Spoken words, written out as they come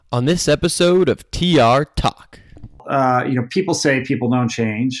On this episode of TR Talk. People say people don't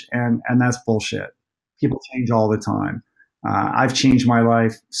change, and that's bullshit. People change all the time. I've changed my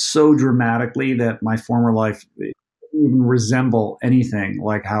life so dramatically that my former life didn't even resemble anything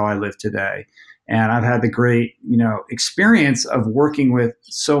like how I live today. And I've had the great, experience of working with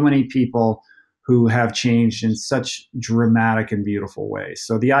so many people who have changed in such dramatic and beautiful ways.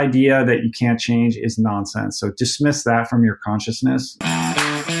 So the idea that you can't change is nonsense. So dismiss that from your consciousness.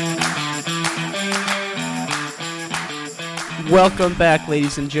 Welcome back,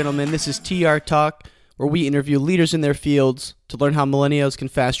 ladies and gentlemen. This is TR Talk, where we interview leaders in their fields to learn how millennials can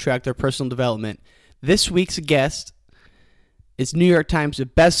fast-track their personal development. This week's guest is New York Times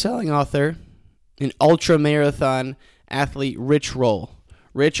best-selling author and ultra-marathon athlete Rich Roll.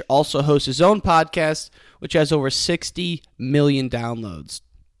 Rich also hosts his own podcast, which has over 60 million downloads.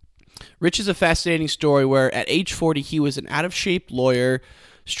 Rich is a fascinating story where at age 40, he was an out-of-shape lawyer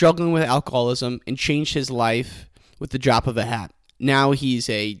struggling with alcoholism and changed his life with the drop of a hat. Now he's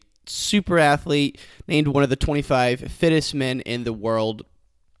a super athlete, named one of the 25 fittest men in the world.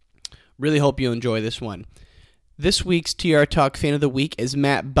 Really hope you enjoy this one. This week's TR Talk Fan of the Week is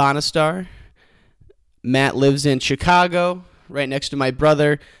Matt Bonistar. Matt lives in Chicago, right next to my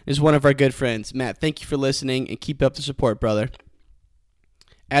brother, is one of our good friends. Matt, thank you for listening, and keep up the support, brother.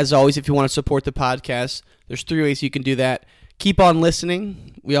 As always, if you want to support the podcast, there's 3 ways you can do that. Keep on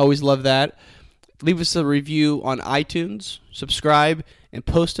listening. We always love that. Leave us a review on iTunes, subscribe, and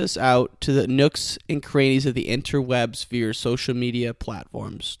post us out to the nooks and crannies of the interwebs via your social media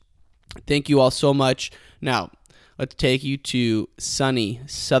platforms. Thank you all so much. Now, let's take you to sunny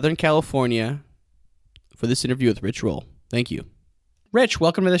Southern California for this interview with Rich Roll. Thank you. Rich,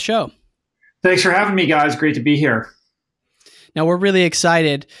 welcome to the show. Thanks for having me, guys. Great to be here. Now, we're really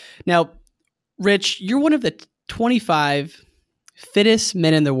excited. Now, Rich, you're one of the 25 fittest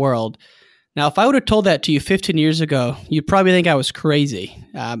men in the world. Now, if I would have told that to you 15 years ago, you'd probably think I was crazy.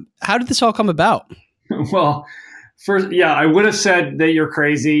 How did this all come about? Well, first, I would have said that you're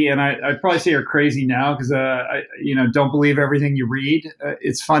crazy, and I'd probably say you're crazy now because, don't believe everything you read.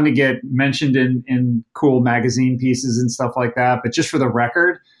 It's fun to get mentioned in cool magazine pieces and stuff like that. But just for the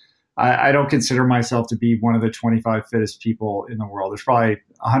record, I don't consider myself to be one of the 25 fittest people in the world. There's probably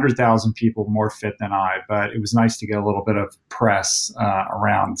 100,000 people more fit than I, but it was nice to get a little bit of press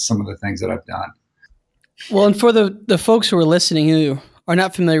around some of the things that I've done. Well, and for the folks who are listening who are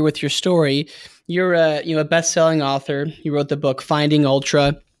not familiar with your story, you're a best-selling author. You wrote the book Finding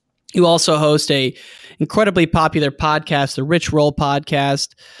Ultra. You also host a incredibly popular podcast, the Rich Roll podcast.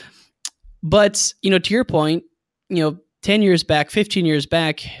 But, to your point, 10 years back, 15 years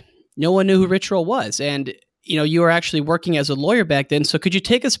back, no one knew who Rich Roll was. And, you were actually working as a lawyer back then. So could you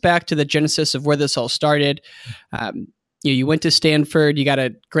take us back to the genesis of where this all started? You went to Stanford, you got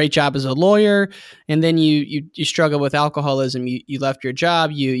a great job as a lawyer, and then you struggled with alcoholism. You left your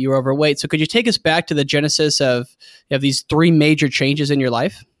job, you were overweight. So could you take us back to the genesis of these 3 major changes in your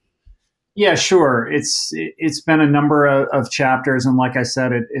life? Yeah, sure. It's been a number of chapters. And like I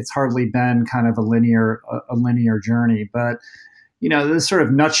said, it's hardly been kind of a linear journey, but the sort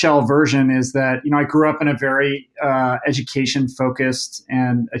of nutshell version is that, I grew up in a very education-focused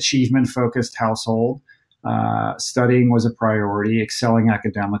and achievement-focused household. Studying was a priority. Excelling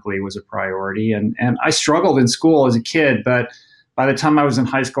academically was a priority. And I struggled in school as a kid, but by the time I was in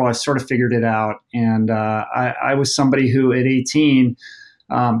high school, I sort of figured it out. And I was somebody who at 18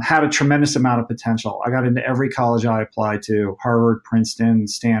 had a tremendous amount of potential. I got into every college I applied to: Harvard, Princeton,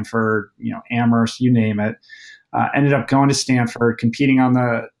 Stanford, Amherst, you name it. Ended up going to Stanford, competing on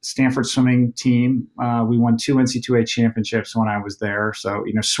the Stanford swimming team. We won 2 NCAA championships when I was there. So,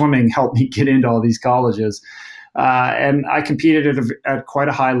 swimming helped me get into all these colleges. And I competed at quite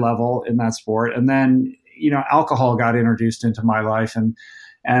a high level in that sport. And then, alcohol got introduced into my life.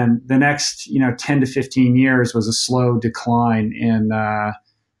 And the next, 10 to 15 years was a slow decline in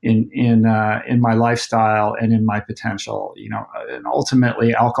my lifestyle and in my potential, and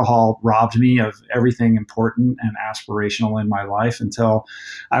ultimately alcohol robbed me of everything important and aspirational in my life until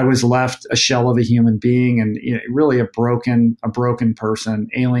I was left a shell of a human being and really a broken person,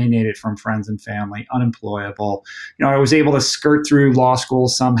 alienated from friends and family, unemployable. I was able to skirt through law school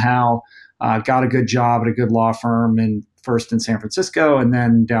somehow, got a good job at a good law firm, and first in San Francisco and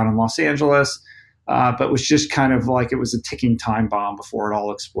then down in Los Angeles. But was just kind of like it was a ticking time bomb before it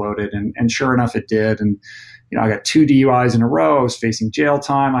all exploded. And sure enough, it did. And, I got 2 DUIs in a row. I was facing jail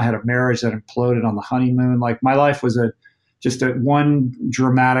time. I had a marriage that imploded on the honeymoon. Like my life was just a one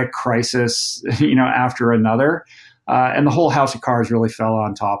dramatic crisis, after another. And the whole house of cards really fell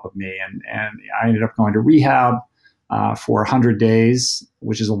on top of me. And I ended up going to rehab. for 100 days,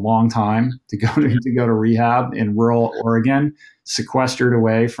 which is a long time to go to rehab in rural Oregon, sequestered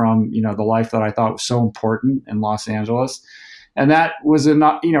away from, the life that I thought was so important in Los Angeles. And that was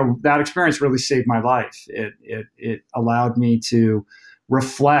that experience really saved my life. It allowed me to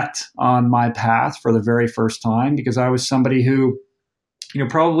reflect on my path for the very first time, because I was somebody who,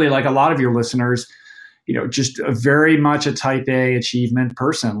 probably like a lot of your listeners, just very much a type A achievement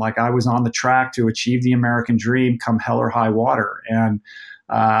person. Like I was on the track to achieve the American dream come hell or high water. And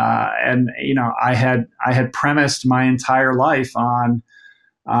I had premised my entire life on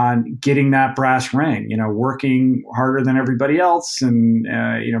getting that brass ring, working harder than everybody else, and,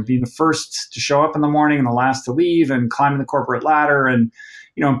 being the first to show up in the morning and the last to leave, and climbing the corporate ladder. And,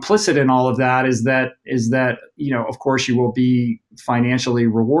 implicit in all of that is that, of course you will be financially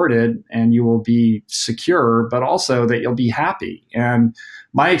rewarded and you will be secure, but also that you'll be happy. And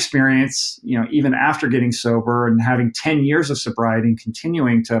my experience, even after getting sober and having 10 years of sobriety and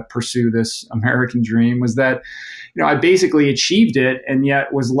continuing to pursue this American dream, was that, I basically achieved it and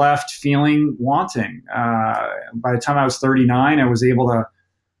yet was left feeling wanting. By the time I was 39, I was able to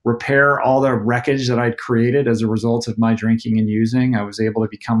repair all the wreckage that I'd created as a result of my drinking and using. I was able to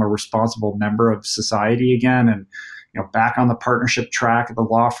become a responsible member of society again, and, back on the partnership track at the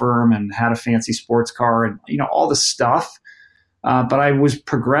law firm, and had a fancy sports car, and, all this stuff. But I was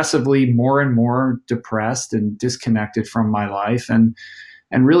progressively more and more depressed and disconnected from my life, and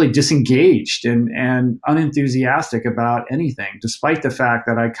really disengaged and unenthusiastic about anything, despite the fact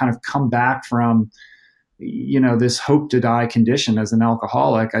that I kind of come back from, this hope to die condition as an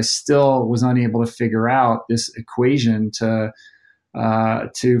alcoholic. I still was unable to figure out this equation to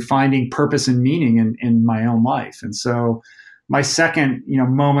finding purpose and meaning in my own life. And so my second,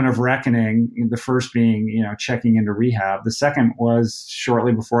 moment of reckoning, the first being, checking into rehab. The second was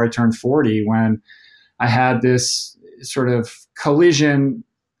shortly before I turned 40, when I had this sort of collision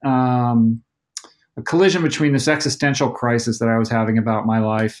between this existential crisis that I was having about my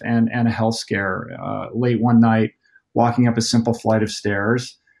life and a health scare. Late one night, walking up a simple flight of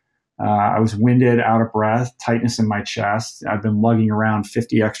stairs, I was winded, out of breath, tightness in my chest. I'd been lugging around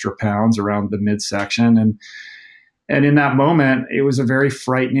 50 extra pounds around the midsection. And in that moment, it was a very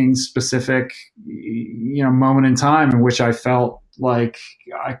frightening, specific, moment in time in which I felt like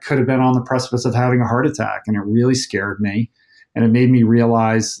I could have been on the precipice of having a heart attack. And it really scared me. And it made me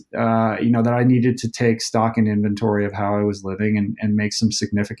realize, that I needed to take stock and inventory of how I was living and make some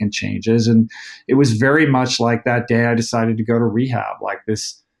significant changes. And it was very much like that day I decided to go to rehab, like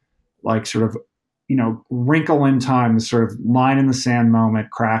this, like sort of, wrinkle in time, this sort of line in the sand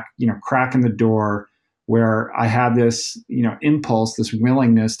moment, crack in the door, where I had this, impulse, this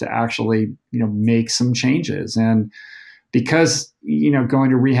willingness to actually, make some changes. And because,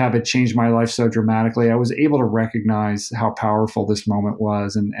 going to rehab had changed my life so dramatically, I was able to recognize how powerful this moment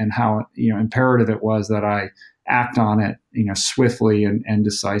was, and how, imperative it was that I act on it, swiftly and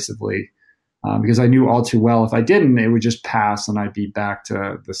decisively, because I knew all too well, if I didn't, it would just pass and I'd be back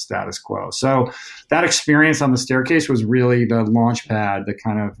to the status quo. So that experience on the staircase was really the launch pad, the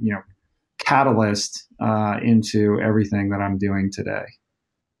kind of, catalyst into everything that I'm doing today.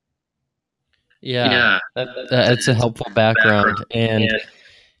 Yeah, that's a helpful background. And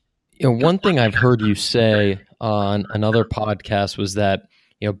one thing I've heard you say on another podcast was that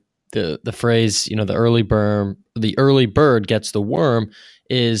the phrase the early bird gets the worm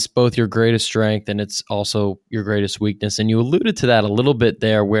is both your greatest strength and it's also your greatest weakness. And you alluded to that a little bit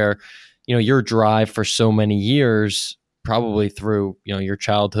there, where your drive for so many years, probably through your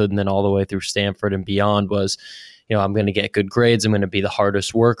childhood and then all the way through Stanford and beyond, was I'm going to get good grades. I'm going to be the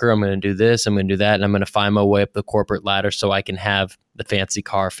hardest worker. I'm going to do this. I'm going to do that. And I'm going to find my way up the corporate ladder so I can have the fancy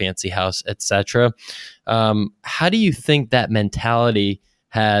car, fancy house, etc. How do you think that mentality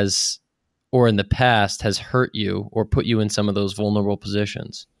has, or in the past, has hurt you or put you in some of those vulnerable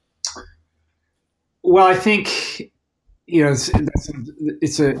positions? Well, I think, that's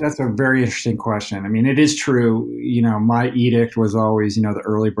a very interesting question. I mean, it is true. My edict was always, the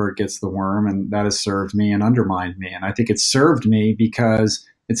early bird gets the worm, and that has served me and undermined me. And I think it's served me because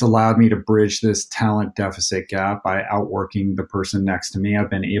it's allowed me to bridge this talent deficit gap by outworking the person next to me. I've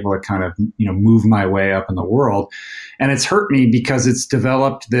been able to kind of, move my way up in the world. And it's hurt me because it's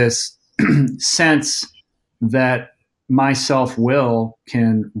developed this sense that my self-will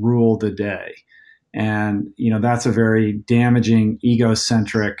can rule the day. And, that's a very damaging,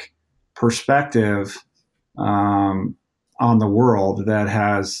 egocentric perspective on the world that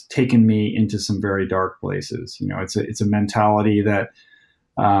has taken me into some very dark places. It's a mentality that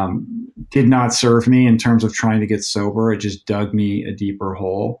did not serve me in terms of trying to get sober. It just dug me a deeper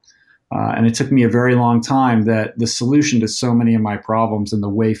hole. And it took me a very long time that the solution to so many of my problems and the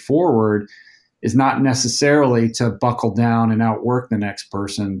way forward is not necessarily to buckle down and outwork the next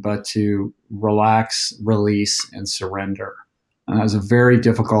person, but to relax, release, and surrender. And that was a very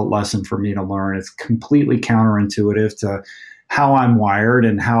difficult lesson for me to learn. It's completely counterintuitive to how I'm wired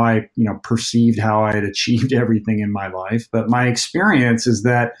and how I, perceived how I had achieved everything in my life. But my experience is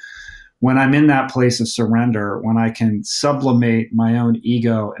that when I'm in that place of surrender, when I can sublimate my own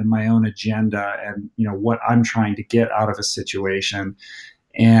ego and my own agenda and, what I'm trying to get out of a situation,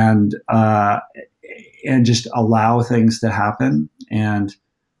 and just allow things to happen and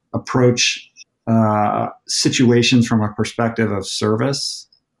approach situations from a perspective of service.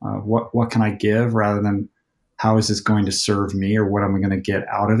 What can I give rather than how is this going to serve me or what am I going to get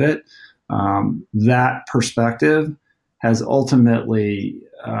out of it? That perspective has ultimately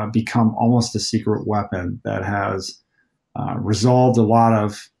become almost a secret weapon that has resolved a lot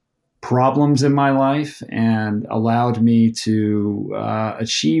of problems in my life and allowed me to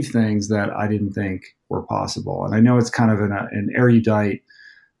achieve things that I didn't think were possible. And I know it's kind of an erudite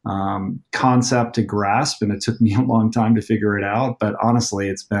concept to grasp, and it took me a long time to figure it out. But honestly,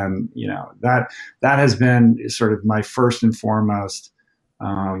 it's been, that has been sort of my first and foremost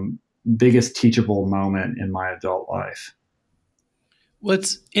biggest teachable moment in my adult life. Well,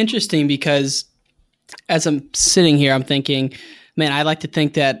 it's interesting because as I'm sitting here, I'm thinking, man, I like to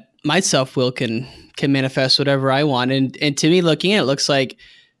think that my self-will can manifest whatever I want. And to me, looking at it, looks like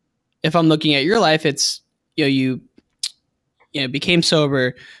if I'm looking at your life, it's, you became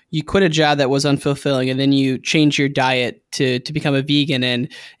sober, you quit a job that was unfulfilling, and then you change your diet to become a vegan and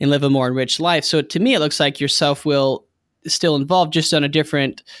live a more enriched life. So to me, it looks like your self-will is still involved, just on a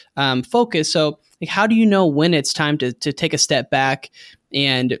different focus. So how do you know when it's time to take a step back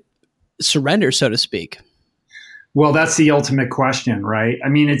and surrender, so to speak? Well, that's the ultimate question, right? I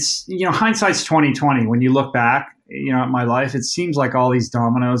mean, it's, hindsight's 2020. When you look back, at my life, it seems like all these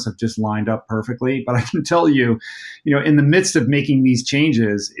dominoes have just lined up perfectly. But I can tell you, in the midst of making these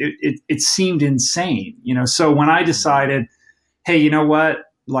changes, it seemed insane. So when I decided, hey, you know what?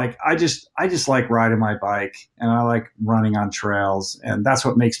 Like, I just like riding my bike and I like running on trails, and that's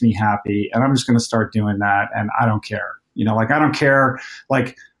what makes me happy. And I'm just going to start doing that. And I don't care, I don't care,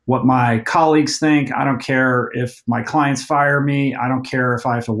 what my colleagues think. I don't care if my clients fire me. I don't care if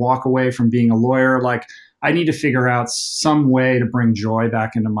I have to walk away from being a lawyer. I need to figure out some way to bring joy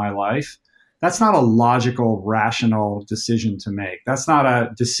back into my life. That's not a logical, rational decision to make. That's not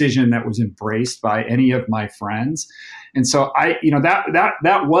a decision that was embraced by any of my friends. And so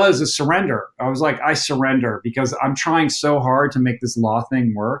that was a surrender. I was like, I surrender because I'm trying so hard to make this law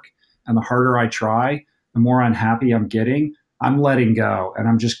thing work. And the harder I try, the more unhappy I'm getting. I'm letting go, and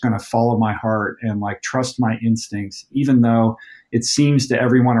I'm just going to follow my heart and trust my instincts, even though it seems to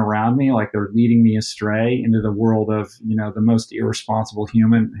everyone around me like they're leading me astray into the world of, the most irresponsible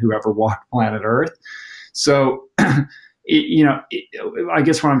human who ever walked planet Earth. So, I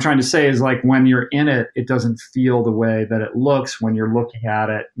guess what I'm trying to say is when you're in it, it doesn't feel the way that it looks when you're looking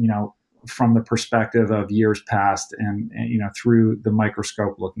at it, from the perspective of years past and through the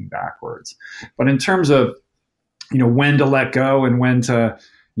microscope looking backwards. But in terms of when to let go and when to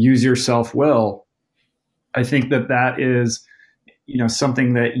use your self-will, I think that is,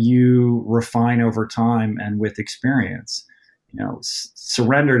 something that you refine over time and with experience.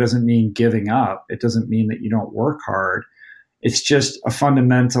 Surrender doesn't mean giving up. It doesn't mean that you don't work hard. It's just a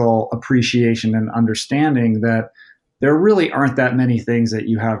fundamental appreciation and understanding that there really aren't that many things that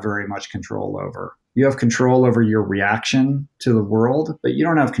you have very much control over. You have control over your reaction to the world, but you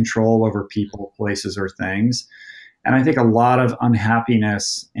don't have control over people, places, or things. And I think a lot of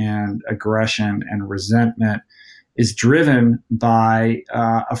unhappiness and aggression and resentment is driven by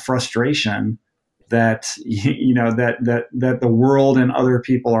a frustration that that the world and other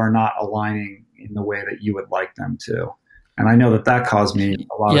people are not aligning in the way that you would like them to. And I know that caused me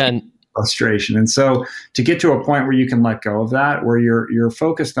a lot of frustration. And so to get to a point where you can let go of that, where you're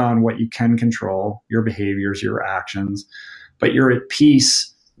focused on what you can control, your behaviors, your actions, but you're at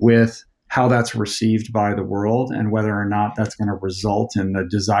peace with how that's received by the world and whether or not that's going to result in the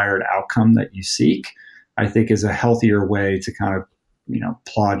desired outcome that you seek, I think is a healthier way to kind of,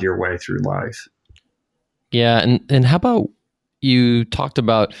 plod your way through life. Yeah. And how about you talked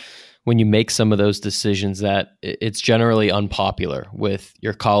about when you make some of those decisions that it's generally unpopular with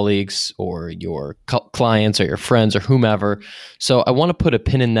your colleagues or your clients or your friends or whomever. So I want to put a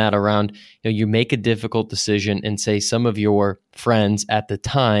pin in that around, you make a difficult decision and say some of your friends at the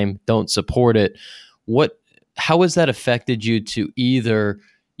time don't support it. How has that affected you to either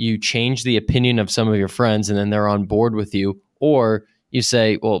you change the opinion of some of your friends and then they're on board with you, or you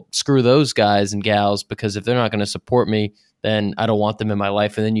say, well, screw those guys and gals, because if they're not going to support me, then I don't want them in my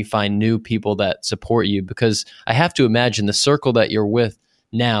life. And then you find new people that support you, because I have to imagine the circle that you're with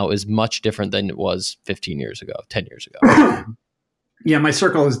now is much different than it was 15 years ago, 10 years ago. Yeah, my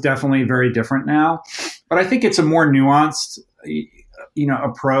circle is definitely very different now, but I think it's a more nuanced,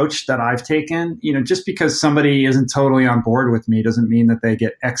 approach that I've taken. Just because somebody isn't totally on board with me doesn't mean that they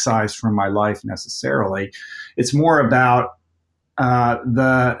get excised from my life necessarily. It's more about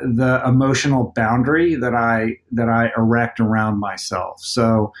the emotional boundary that I erect around myself.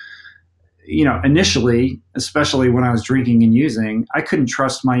 So, initially, especially when I was drinking and using, I couldn't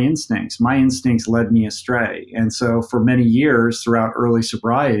trust my instincts. My instincts led me astray. And so for many years throughout early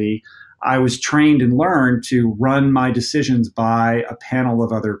sobriety, I was trained and learned to run my decisions by a panel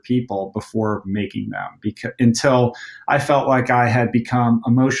of other people before making them, until I felt like I had become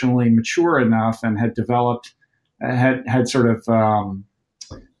emotionally mature enough and had developed, had sort of,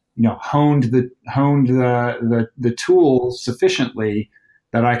 honed the tools sufficiently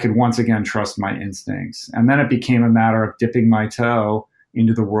that I could once again trust my instincts. And then it became a matter of dipping my toe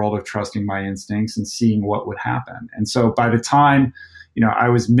into the world of trusting my instincts and seeing what would happen. And so by the time, I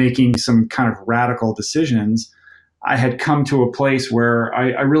was making some kind of radical decisions, I had come to a place where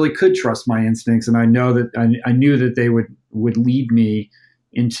I really could trust my instincts. And I knew that they would lead me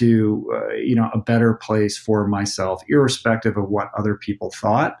into, a better place for myself, irrespective of what other people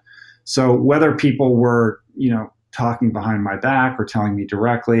thought. So whether people were, talking behind my back or telling me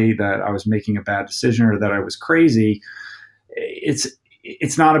directly that I was making a bad decision or that I was crazy,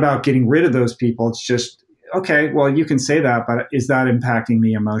 it's not about getting rid of those people. It's just, okay, well, you can say that, but is that impacting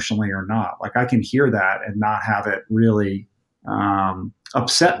me emotionally or not? Like, I can hear that and not have it really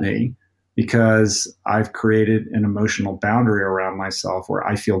upset me, because I've created an emotional boundary around myself where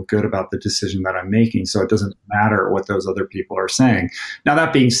I feel good about the decision that I'm making. So it doesn't matter what those other people are saying. Now,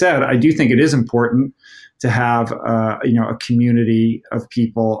 that being said, I do think it is important to have a community of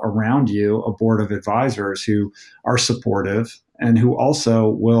people around you, a board of advisors who are supportive and who also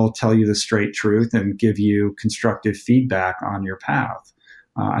will tell you the straight truth and give you constructive feedback on your path.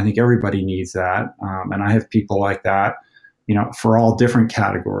 I think everybody needs that. And I have people like that, for all different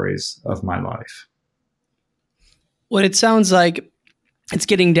categories of my life. Well, it sounds like it's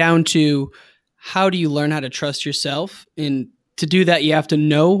getting down to, how do you learn how to trust yourself? And to do that, you have to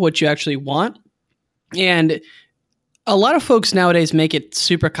know what you actually want. And a lot of folks nowadays make it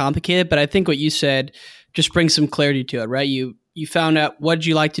super complicated, but I think what you said just brings some clarity to it, right? You found out, what did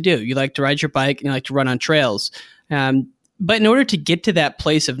you like to do? You like to ride your bike and you like to run on trails. But in order to get to that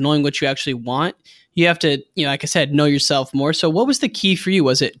place of knowing what you actually want, you have to, like I said, know yourself more. So what was the key for you?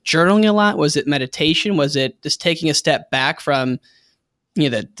 Was it journaling a lot? Was it meditation? Was it just taking a step back from,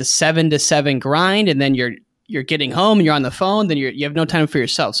 the 7 to 7 grind, and then you're getting home and you're on the phone, then you have no time for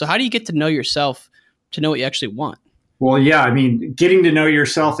yourself. So how do you get to know yourself, to know what you actually want? Well, yeah, getting to know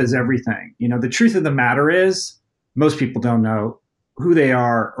yourself is everything. The truth of the matter is, most people don't know who they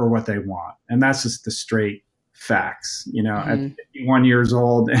are or what they want. And that's just the straight facts. At 51 years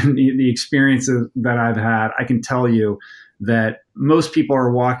old and the experiences that I've had, I can tell you that most people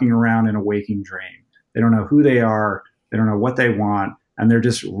are walking around in a waking dream. They don't know who they are. They don't know what they want. And they're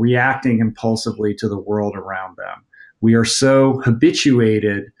just reacting impulsively to the world around them. We are so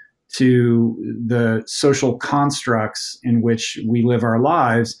habituated to the social constructs in which we live our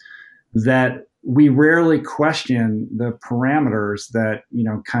lives that we rarely question the parameters that,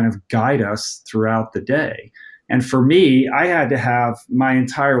 kind of guide us throughout the day. And for me, I had to have my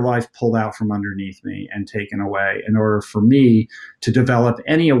entire life pulled out from underneath me and taken away in order for me to develop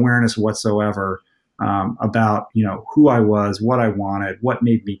any awareness whatsoever about, who I was, what I wanted, what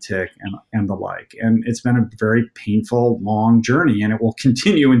made me tick, and the like. And it's been a very painful, long journey, and it will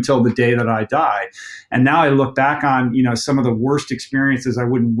continue until the day that I die. And now I look back on, some of the worst experiences I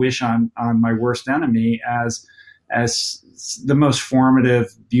wouldn't wish on my worst enemy as the most formative,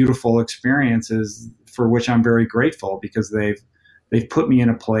 beautiful experiences, for which I'm very grateful, because they've put me in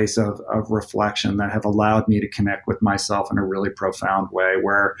a place of reflection that have allowed me to connect with myself in a really profound way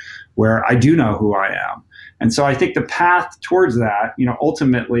where I do know who I am. And so I think the path towards that,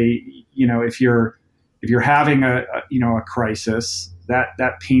 ultimately, if you're having a crisis,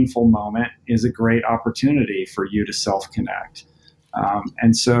 that painful moment is a great opportunity for you to self-connect.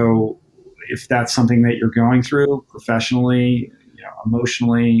 And so if that's something that you're going through professionally,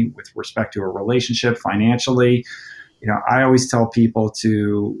 emotionally, with respect to a relationship, financially, I always tell people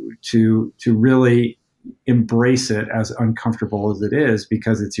to really embrace it, as uncomfortable as it is,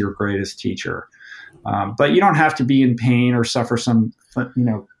 because it's your greatest teacher. But you don't have to be in pain or suffer some,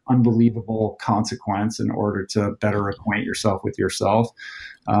 unbelievable consequence in order to better acquaint yourself with yourself.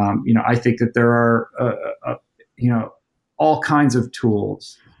 I think that there are, all kinds of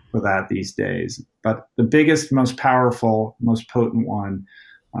tools for that these days. But the biggest, most powerful, most potent one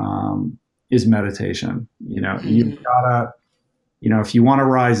is meditation. You've gotta, if you want to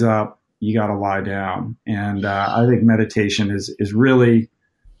rise up, you got to lie down. And I think meditation is really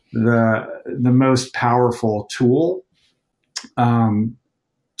the most powerful tool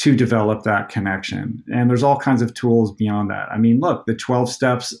to develop that connection. And there's all kinds of tools beyond that. I mean, look, the 12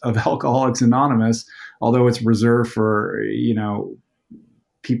 steps of Alcoholics Anonymous, although it's reserved for,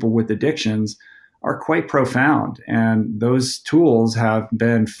 people with addictions, are quite profound. And those tools have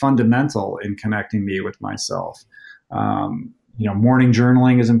been fundamental in connecting me with myself. Morning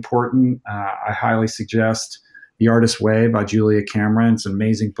journaling is important. I highly suggest The Artist's Way by Julia Cameron. It's an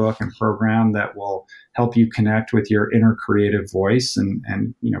amazing book and program that will help you connect with your inner creative voice and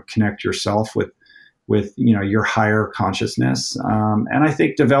connect yourself with your higher consciousness. And I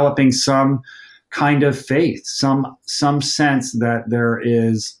think developing some kind of faith, some sense that there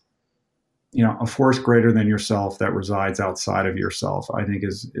is a force greater than yourself that resides outside of yourself, I think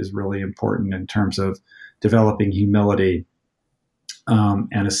is really important in terms of developing humility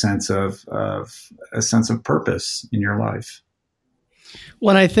and a sense of purpose in your life.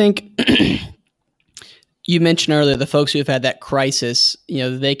 Well, I think you mentioned earlier the folks who have had that crisis,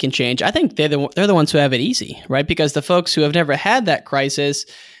 they can change. I think they're the ones who have it easy, right? Because the folks who have never had that crisis,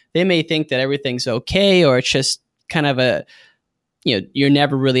 they may think that everything's okay, or it's just kind of you're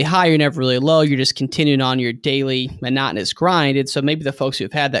never really high, you're never really low, you're just continuing on your daily monotonous grind. And so maybe the folks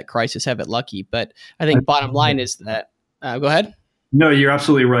who've had that crisis have it lucky. But I think bottom line is that, go ahead. No, you're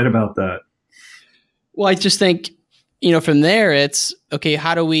absolutely right about that. Well, I just think, from there, it's, okay,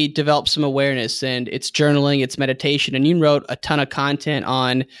 how do we develop some awareness? And it's journaling, it's meditation. And you wrote a ton of content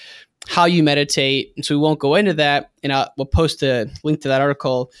on how you meditate. And so we won't go into that. And we'll post a link to that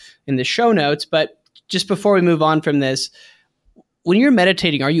article in the show notes. But just before we move on from this, when you're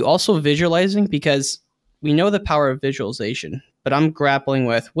meditating, are you also visualizing? Because we know the power of visualization, but I'm grappling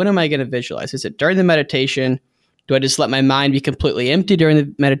with, when am I going to visualize? Is it during the meditation? Do I just let my mind be completely empty during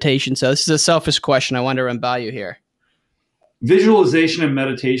the meditation? So this is a selfish question I want to run by you here. Visualization and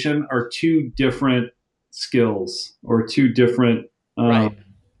meditation are two different skills, or two different,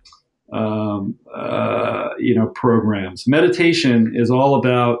 programs. Meditation is all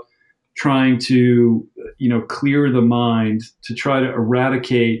about trying to, clear the mind, to try to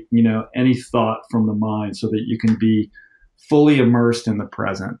eradicate, any thought from the mind so that you can be fully immersed in the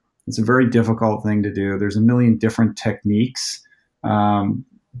present. It's a very difficult thing to do. There's a million different techniques,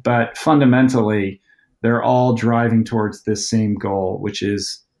 but fundamentally, they're all driving towards this same goal, which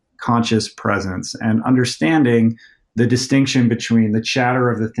is conscious presence and understanding the distinction between the chatter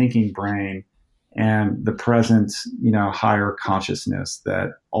of the thinking brain and the present, higher consciousness that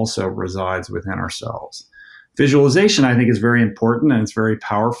also resides within ourselves. Visualization, I think, is very important and it's very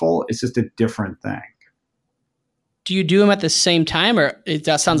powerful. It's just a different thing. Do you do them at the same time, or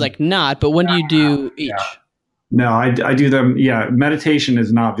that sounds like not, but when do you do each? Yeah. No, I do them. Yeah. Meditation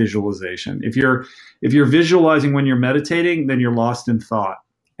is not visualization. If you're visualizing when you're meditating, then you're lost in thought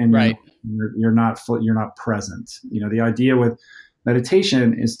and right. You're not present. The idea with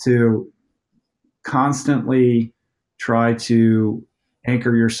meditation is to constantly try to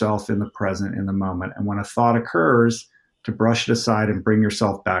anchor yourself in the present, in the moment. And when a thought occurs, to brush it aside and bring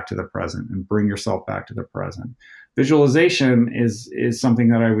yourself back to the present and bring yourself back to the present. Visualization is something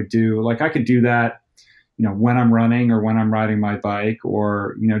that I would do. Like I could do that, when I'm running or when I'm riding my bike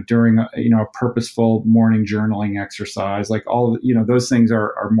or, during a purposeful morning journaling exercise. Like all, those things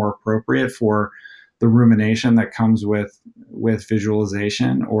are more appropriate for the rumination that comes with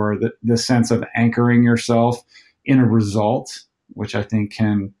visualization, or the sense of anchoring yourself in a result, which I think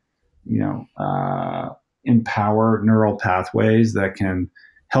can, empower neural pathways that can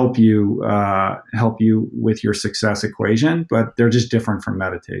help you with your success equation, but they're just different from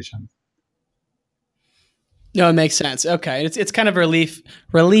meditation. No, it makes sense. Okay. It's kind of relief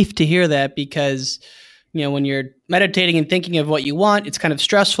to hear that, because, when you're meditating and thinking of what you want, it's kind of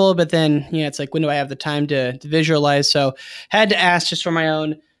stressful, but then, it's like, when do I have the time to visualize? So had to ask just for my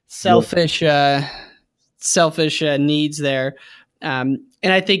own selfish needs there. And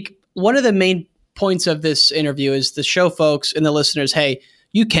I think one of the main points of this interview is to show folks and the listeners, hey,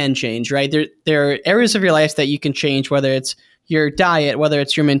 you can change, right? There are areas of your life that you can change, whether it's your diet, whether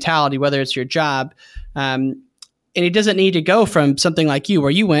it's your mentality, whether it's your job. And it doesn't need to go from something like you,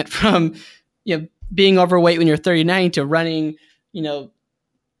 where you went from, being overweight when you're 39 to running,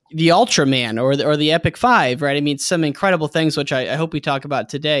 the Ultraman or the Epic 5, right? I mean, some incredible things, which I hope we talk about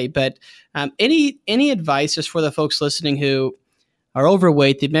today. But any advice just for the folks listening who are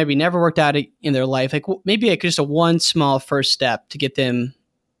overweight, they've maybe never worked out in their life, like maybe like just a one small first step to get them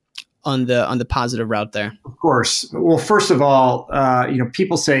on the positive route there? Of course. Well, first of all,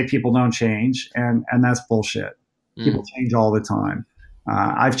 people say people don't change, and that's bullshit. People change all the time.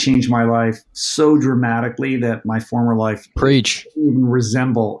 I've changed my life so dramatically that my former life Preach. didn't even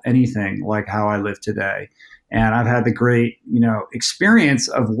resemble anything like how I live today. And I've had the great, experience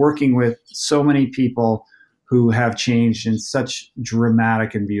of working with so many people who have changed in such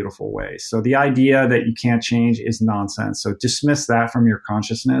dramatic and beautiful ways. So the idea that you can't change is nonsense. So dismiss that from your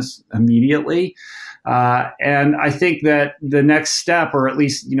consciousness immediately. And I think that the next step, or at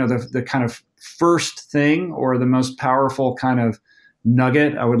least, the kind of first thing or the most powerful kind of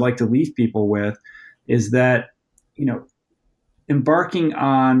nugget I would like to leave people with is that, embarking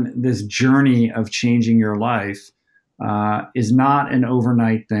on this journey of changing your life is not an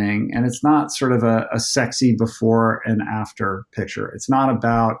overnight thing, and it's not sort of a sexy before and after picture. It's not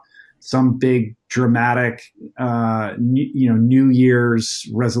about some big dramatic, New Year's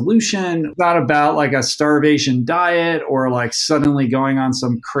resolution. It's not about like a starvation diet or like suddenly going on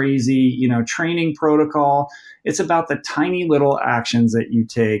some crazy, training protocol. It's about the tiny little actions that you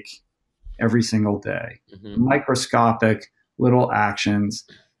take every single day, microscopic little actions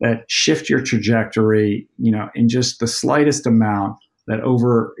that shift your trajectory, in just the slightest amount that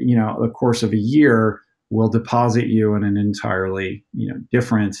over, the course of a year will deposit you in an entirely,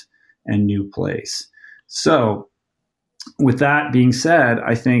 different and new place. So with that being said,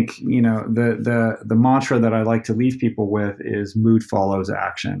 I think, the mantra that I like to leave people with is mood follows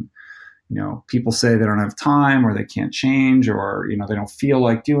action. People say they don't have time or they can't change or, they don't feel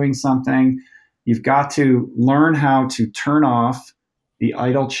like doing something. You've got to learn how to turn off the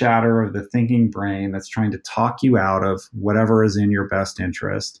idle chatter of the thinking brain that's trying to talk you out of whatever is in your best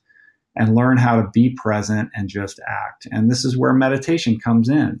interest, and learn how to be present and just act. And this is where meditation comes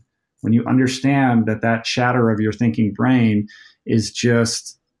in. When you understand that chatter of your thinking brain is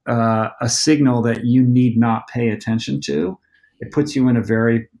just a signal that you need not pay attention to, it puts you in a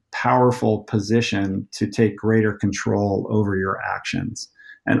very powerful position to take greater control over your actions.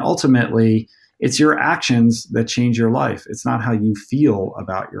 And ultimately, it's your actions that change your life. It's not how you feel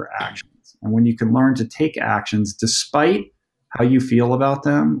about your actions. And when you can learn to take actions despite how you feel about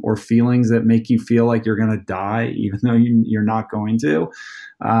them, or feelings that make you feel like you're going to die, even though you're not going to,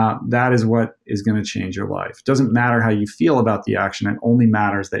 that is what is going to change your life. It doesn't matter how you feel about the action. It only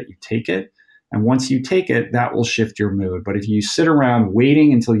matters that you take it. And once you take it, that will shift your mood. But if you sit around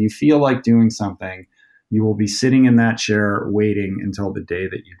waiting until you feel like doing something, you will be sitting in that chair waiting until the day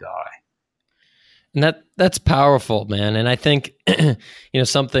that you die. And that's powerful, man. And I think,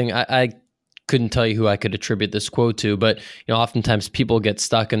 something I couldn't tell you who I could attribute this quote to, but, oftentimes people get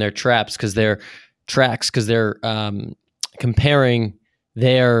stuck in their because they're comparing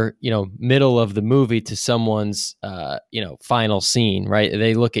their, middle of the movie to someone's, final scene, right?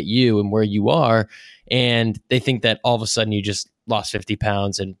 They look at you and where you are, and they think that all of a sudden you just lost 50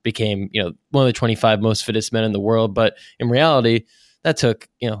 pounds and became, one of the 25 most fittest men in the world. But in reality, that took,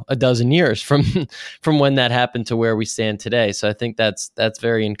 a dozen years from when that happened to where we stand today. So I think that's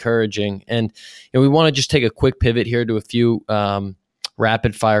very encouraging. And we want to just take a quick pivot here to a few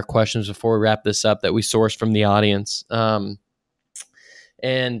rapid fire questions before we wrap this up that we sourced from the audience.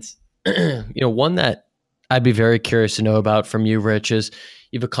 And one that I'd be very curious to know about from you, Rich, is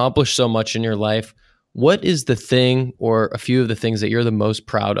you've accomplished so much in your life. What is the thing or a few of the things that you're the most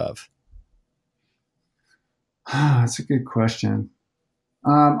proud of? That's a good question.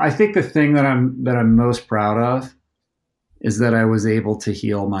 I think the thing that I'm most proud of is that I was able to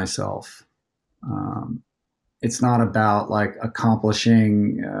heal myself. It's not about like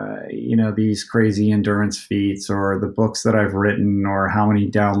accomplishing, these crazy endurance feats or the books that I've written or how many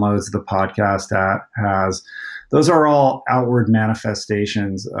downloads the podcast has. Those are all outward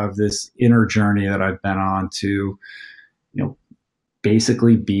manifestations of this inner journey that I've been on to,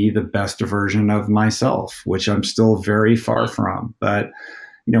 basically be the best version of myself, which I'm still very far from. But,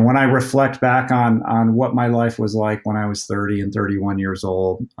 when I reflect back on what my life was like when I was 30 and 31 years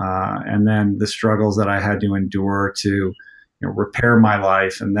old, and then the struggles that I had to endure to, repair my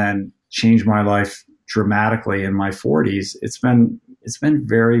life and then change my life dramatically in my 40s, it's been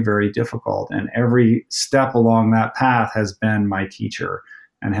very, very difficult. And every step along that path has been my teacher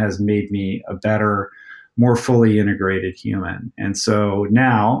and has made me a better, more fully integrated human. And so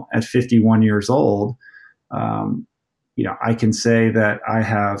now at 51 years old, I can say that I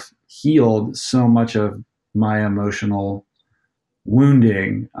have healed so much of my emotional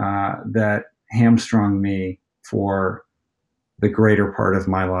wounding that hamstrung me for the greater part of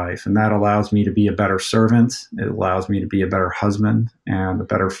my life. And that allows me to be a better servant. It allows me to be a better husband and a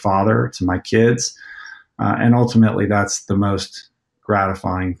better father to my kids. And ultimately, that's the most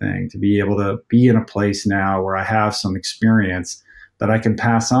gratifying thing, to be able to be in a place now where I have some experience that I can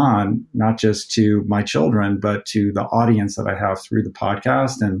pass on, not just to my children, but to the audience that I have through the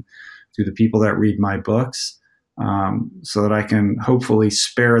podcast and to the people that read my books, so that I can hopefully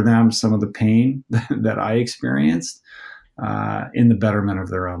spare them some of the pain that I experienced in the betterment of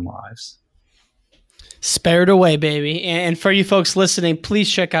their own lives. Spared away, baby. And for you folks listening, please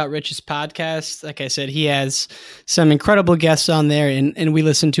check out Rich's podcast. Like I said, he has some incredible guests on there, and we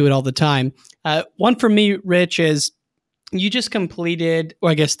listen to it all the time. One for me, Rich, is you just completed, or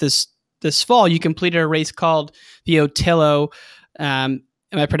I guess this fall, you completed a race called the Otello. Am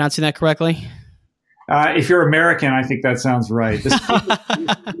I pronouncing that correctly? If you're American, I think that sounds right.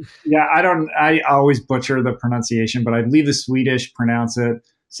 Yeah, I always butcher the pronunciation, but I believe the Swedish pronounce it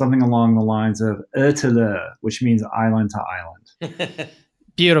something along the lines of Ötele, which means island to island.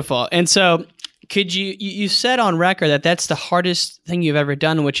 Beautiful. And so could you said on record that that's the hardest thing you've ever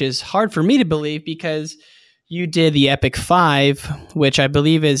done, which is hard for me to believe because you did the Epic 5, which I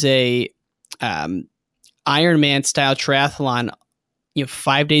believe is a Ironman style triathlon,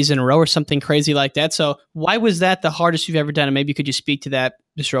 5 days in a row or something crazy like that. So why was that the hardest you've ever done? And maybe could you speak to that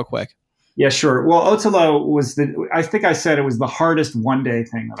just real quick? Yeah, sure. Well, Otello was I think I said it was the hardest one-day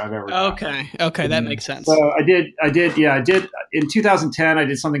thing that I've ever done. Okay, that makes sense. So I did. In 2010, I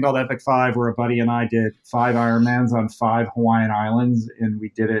did something called Epic 5, where a buddy and I did 5 Ironmans on 5 Hawaiian islands, and we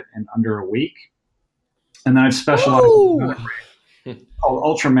did it in under a week. And then I've specialized in another race called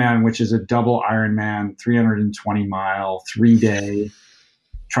Ultraman, which is a double Ironman, 320-mile, 3-day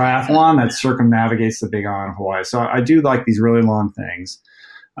triathlon that circumnavigates the Big Island of Hawaii. So I do like these really long things.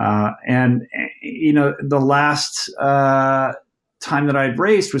 And the last time that I'd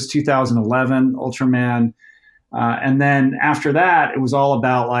raced was 2011 Ultraman. And then after that, it was all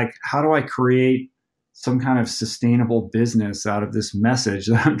about like, how do I create some kind of sustainable business out of this message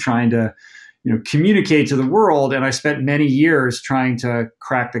that I'm trying to, communicate to the world. And I spent many years trying to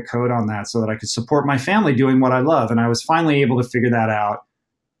crack the code on that so that I could support my family doing what I love. And I was finally able to figure that out.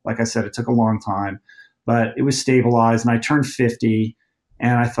 Like I said, it took a long time, but it was stabilized, and I turned 50.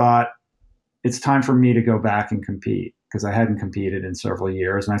 And I thought, it's time for me to go back and compete, because I hadn't competed in several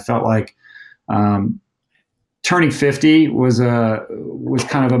years. And I felt like turning 50 was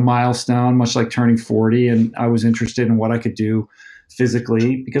kind of a milestone, much like turning 40. And I was interested in what I could do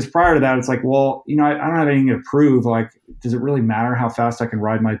physically, because prior to that, it's like, well, I don't have anything to prove. Like, does it really matter how fast I can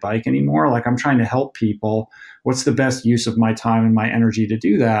ride my bike anymore? Like, I'm trying to help people. What's the best use of my time and my energy to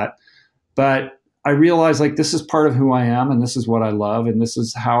do that? But I realized, like, this is part of who I am, and this is what I love, and this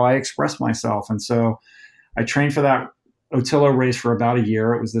is how I express myself. And so I trained for that Otello race for about a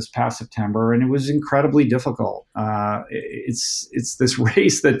year. It was this past September, and it was incredibly difficult. It's this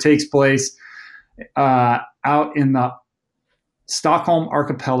race that takes place out in the Stockholm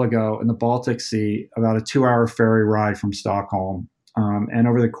archipelago in the Baltic Sea, about a 2-hour ferry ride from Stockholm. And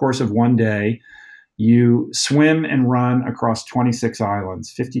over the course of one day, you swim and run across 26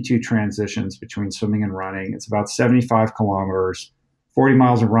 islands, 52 transitions between swimming and running. It's about 75 kilometers, 40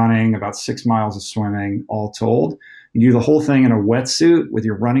 miles of running, about 6 miles of swimming, all told. You do the whole thing in a wetsuit with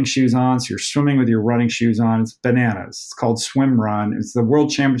your running shoes on. So you're swimming with your running shoes on. It's bananas. It's called Swim Run. It's the World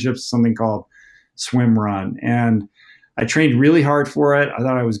Championships, something called Swim Run. And I trained really hard for it. I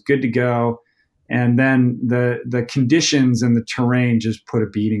thought I was good to go. And then the conditions and the terrain just put a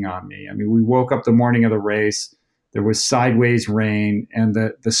beating on me. I mean, we woke up the morning of the race. There was sideways rain, and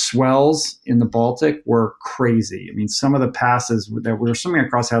the swells in the Baltic were crazy. I mean, some of the passes that we were swimming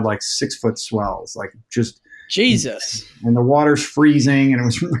across had like 6-foot swells, like just Jesus. And the water's freezing, and it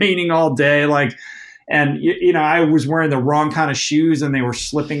was raining all day. I was wearing the wrong kind of shoes, and they were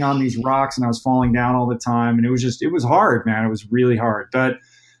slipping on these rocks, and I was falling down all the time. And it was hard, man. It was really hard, but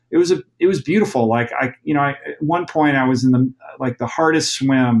it was beautiful. Like at one point I was in the hardest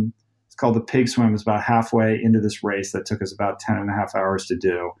swim. It's called the pig swim. It was about halfway into this race that took us about 10 and a half hours to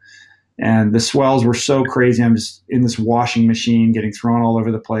do. And the swells were so crazy. I'm just in this washing machine getting thrown all over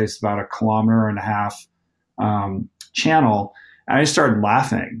the place, about 1.5 kilometer channel. And I started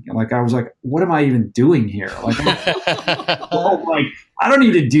laughing. Like, I was like, what am I even doing here? Like, I don't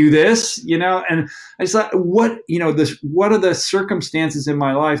need to do this, And I just thought, what are the circumstances in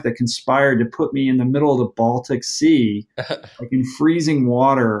my life that conspired to put me in the middle of the Baltic Sea, like in freezing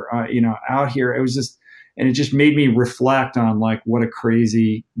water, out here? It was just, and it just made me reflect on like what a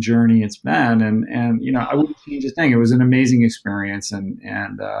crazy journey it's been. And I wouldn't change a thing. It was an amazing experience, and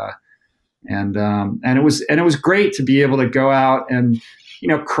it was great to be able to go out and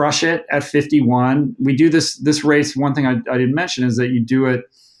crush it at 51. We do this race. One thing I didn't mention is that you do it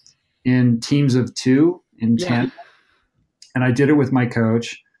in teams of 2 in 10, and I did it with my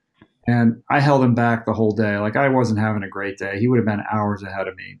coach. And I held him back the whole day. Like, I wasn't having a great day. He would have been hours ahead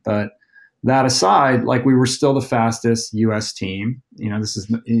of me. But that aside, like, we were still the fastest U.S. team. There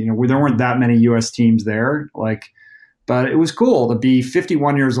weren't that many U.S. teams there. Like, but it was cool to be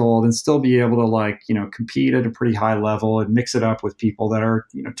 51 years old and still be able to compete at a pretty high level and mix it up with people that are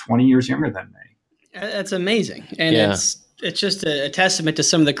 20 years younger than me. That's amazing, and it's just a testament to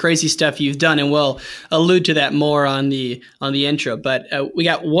some of the crazy stuff you've done, and we'll allude to that more on the intro. But we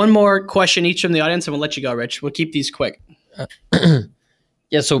got one more question each from the audience, and we'll let you go, Rich. We'll keep these quick.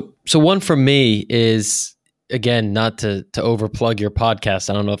 Yeah. So one from me is, again, not to overplug your podcast.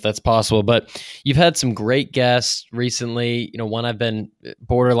 I don't know if that's possible, but you've had some great guests recently. One I've been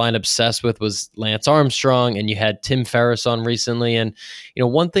borderline obsessed with was Lance Armstrong, and you had Tim Ferriss on recently. And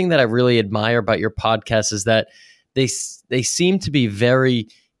one thing that I really admire about your podcast is that they seem to be very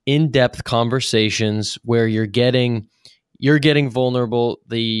in-depth conversations where you're getting vulnerable.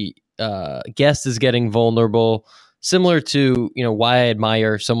 The guest is getting vulnerable. Similar to why I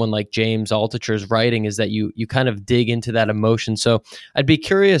admire someone like James Altucher's writing is that you kind of dig into that emotion. So I'd be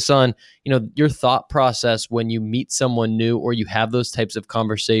curious on your thought process when you meet someone new or you have those types of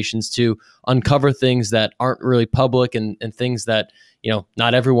conversations to uncover things that aren't really public and things that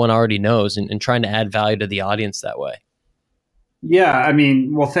not everyone already knows, and trying to add value to the audience that way. Yeah, I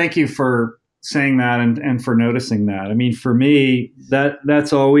mean, well, thank you for saying that and for noticing that. I mean, for me,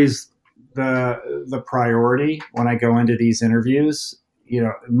 that's always the priority when I go into these interviews.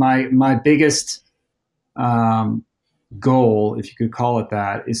 My biggest goal, if you could call it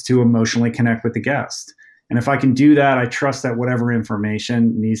that, is to emotionally connect with the guest. And if I can do that, I trust that whatever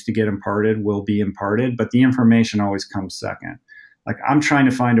information needs to get imparted will be imparted, but the information always comes second. Like, I'm trying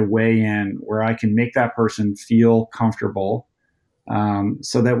to find a way in where I can make that person feel comfortable,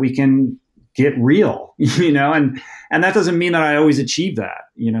 so that we can get real, and that doesn't mean that I always achieve that.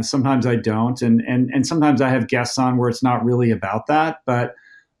 Sometimes I don't. And sometimes I have guests on where it's not really about that. But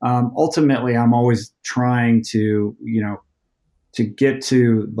ultimately, I'm always trying to get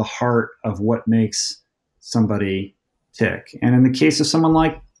to the heart of what makes somebody tick. And in the case of someone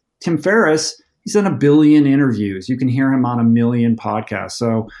like Tim Ferriss, he's done 1 billion interviews. You can hear him on 1 million podcasts.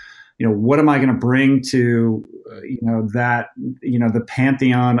 So, what am I going to bring to, the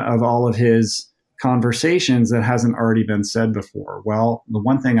pantheon of all of his conversations that hasn't already been said before? Well, the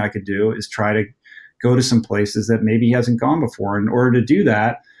one thing I could do is try to go to some places that maybe he hasn't gone before. In order to do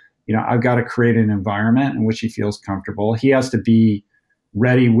that, I've got to create an environment in which he feels comfortable. He has to be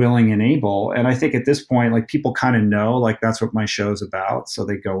ready, willing, and able. And I think at this point, like, people kind of know, like, that's what my show's about. So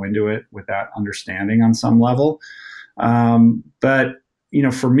they go into it with that understanding on some level. But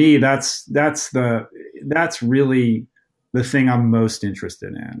for me, that's really the thing I'm most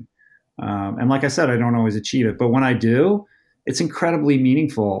interested in. And like I said, I don't always achieve it, but when I do, it's incredibly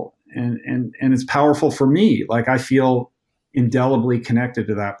meaningful and it's powerful for me. Like, I feel indelibly connected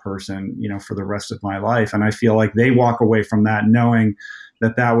to that person, for the rest of my life. And I feel like they walk away from that knowing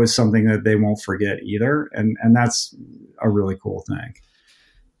that that was something that they won't forget either. And that's a really cool thing.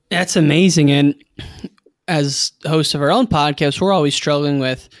 That's amazing. And as hosts of our own podcast, we're always struggling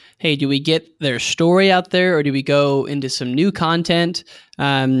with, hey, do we get their story out there or do we go into some new content?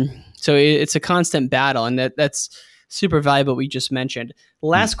 So it's a constant battle, and that's super valuable what you just mentioned. The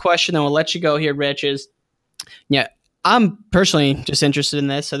last question, then we'll let you go here, Rich, is, I'm personally just interested in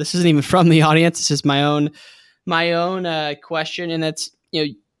this. So this isn't even from the audience. This is my own question. And that's,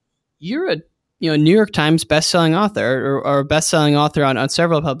 you're a New York Times bestselling author or a bestselling author on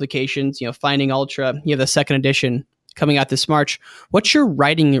several publications, Finding Ultra. You have the 2nd edition coming out this March. What's your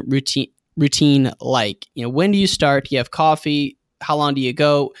writing routine like? When do you start? Do you have coffee? How long do you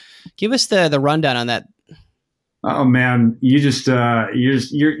go? Give us the rundown on that. Oh man,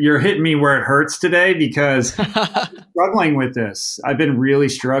 you're hitting me where it hurts today, because I'm struggling with this. I've been really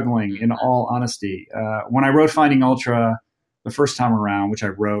struggling, in all honesty. When I wrote Finding Ultra the first time around, which I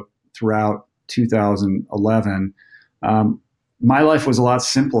wrote throughout 2011, my life was a lot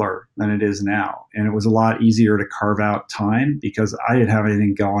simpler than it is now. And it was a lot easier to carve out time because I didn't have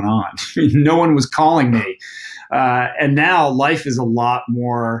anything going on. No one was calling me. And now life is a lot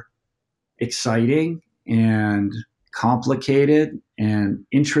more exciting and complicated and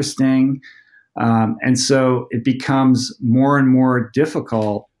interesting. And so it becomes more and more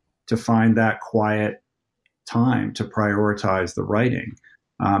difficult to find that quiet time to prioritize the writing.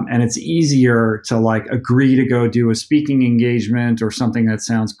 And it's easier to like agree to go do a speaking engagement or something that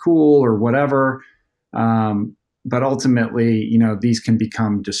sounds cool or whatever. But ultimately, these can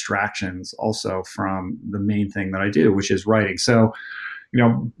become distractions also from the main thing that I do, which is writing. So,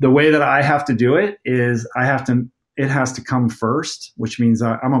 the way that I have to do it is it has to come first, which means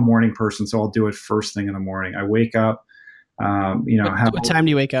I'm a morning person. So I'll do it first thing in the morning. I wake up, what time do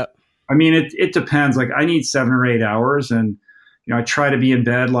you wake up? I mean, it depends. Like I need 7 or 8 hours, and I try to be in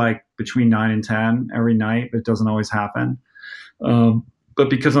bed like between 9 and 10 every night, but it doesn't always happen. But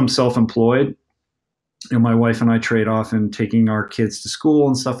because I'm self-employed, my wife and I trade off in taking our kids to school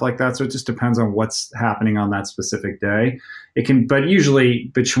and stuff like that. So it just depends on what's happening on that specific day. But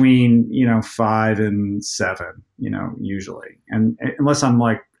usually between 5 and 7, usually, and unless I'm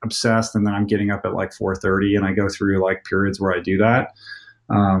like obsessed, and then I'm getting up at like 4:30, and I go through like periods where I do that.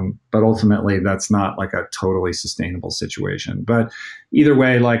 But ultimately that's not like a totally sustainable situation. But either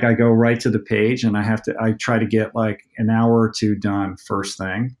way, like I go right to the page, and I try to get like an hour or two done first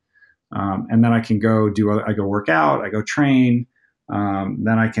thing. And then I can go work out, I go train.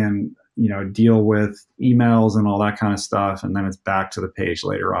 Then I can, deal with emails and all that kind of stuff. And then it's back to the page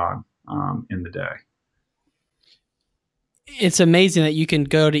later on, in the day. It's amazing that you can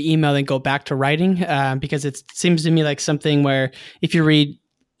go to email and go back to writing, because it seems to me like something where if you read,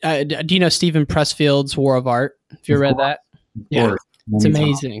 do you know Stephen Pressfield's War of Art? Have you read that? Yeah. It's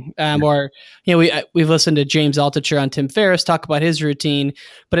amazing. Or, we've listened to James Altucher on Tim Ferriss talk about his routine,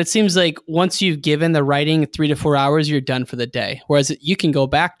 but it seems like once you've given the writing 3 to 4 hours, you're done for the day. Whereas you can go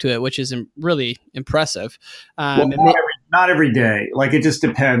back to it, which is really impressive. Not every day. Like it just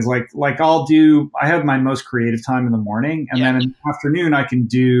depends. Like I have my most creative time in the morning, and then in the afternoon I can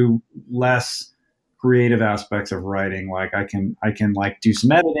do less creative aspects of writing. Like I can like do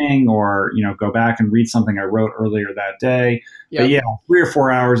some editing, or go back and read something I wrote earlier that day. Yep. But 3 or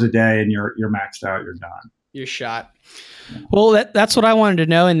 4 hours a day, and you're maxed out. You're done. You're shot. Well, that's what I wanted to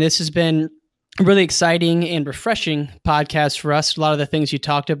know, and this has been a really exciting and refreshing podcast for us. A lot of the things you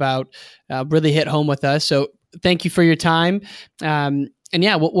talked about really hit home with us. So thank you for your time. And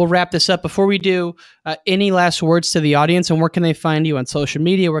we'll wrap this up. Before we do, any last words to the audience, and where can they find you on social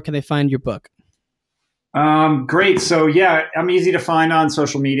media? Where can they find your book? Great. So I'm easy to find on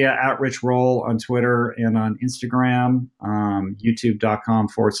social media at Rich Roll on Twitter and on Instagram,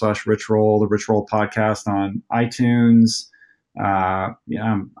 youtube.com/Rich Roll, the Rich Roll podcast on iTunes.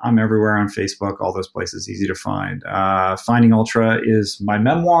 I'm everywhere on Facebook, all those places, easy to find. Finding Ultra is my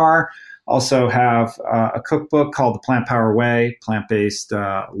memoir. Also have a cookbook called The Plant Power Way, plant-based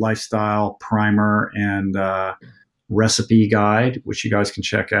lifestyle primer and recipe guide, which you guys can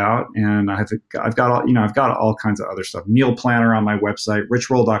check out. And I've got all kinds of other stuff. Meal planner on my website.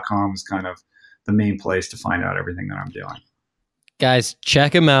 richroll.com is kind of the main place to find out everything that I'm doing. Guys,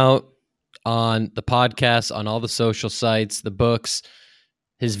 check him out on the podcast, on all the social sites, the books,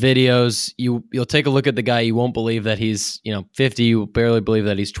 his videos. You'll take a look at the guy. You won't believe that he's 50. You barely believe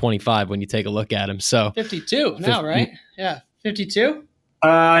that he's 25 when you take a look at him. So 52 now, right? Yeah, 52.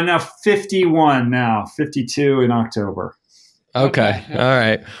 No, 51 now. 52 in October. Okay. All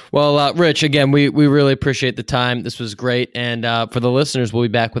right. Well, Rich, again, we really appreciate the time. This was great. And for the listeners, we'll be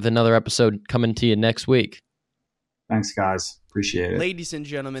back with another episode coming to you next week. Thanks, guys. Appreciate it. Ladies and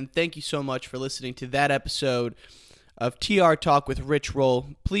gentlemen, thank you so much for listening to that episode of TR Talk with Rich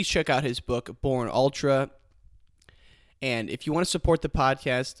Roll. Please check out his book, Born Ultra. And if you want to support the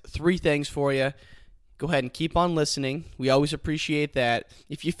podcast, 3 things for you. Go ahead and keep on listening. We always appreciate that.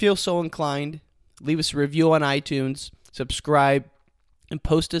 If you feel so inclined, leave us a review on iTunes, subscribe, and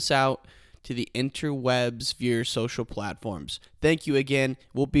post us out to the interwebs via your social platforms. Thank you again.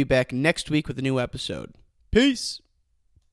 We'll be back next week with a new episode. Peace.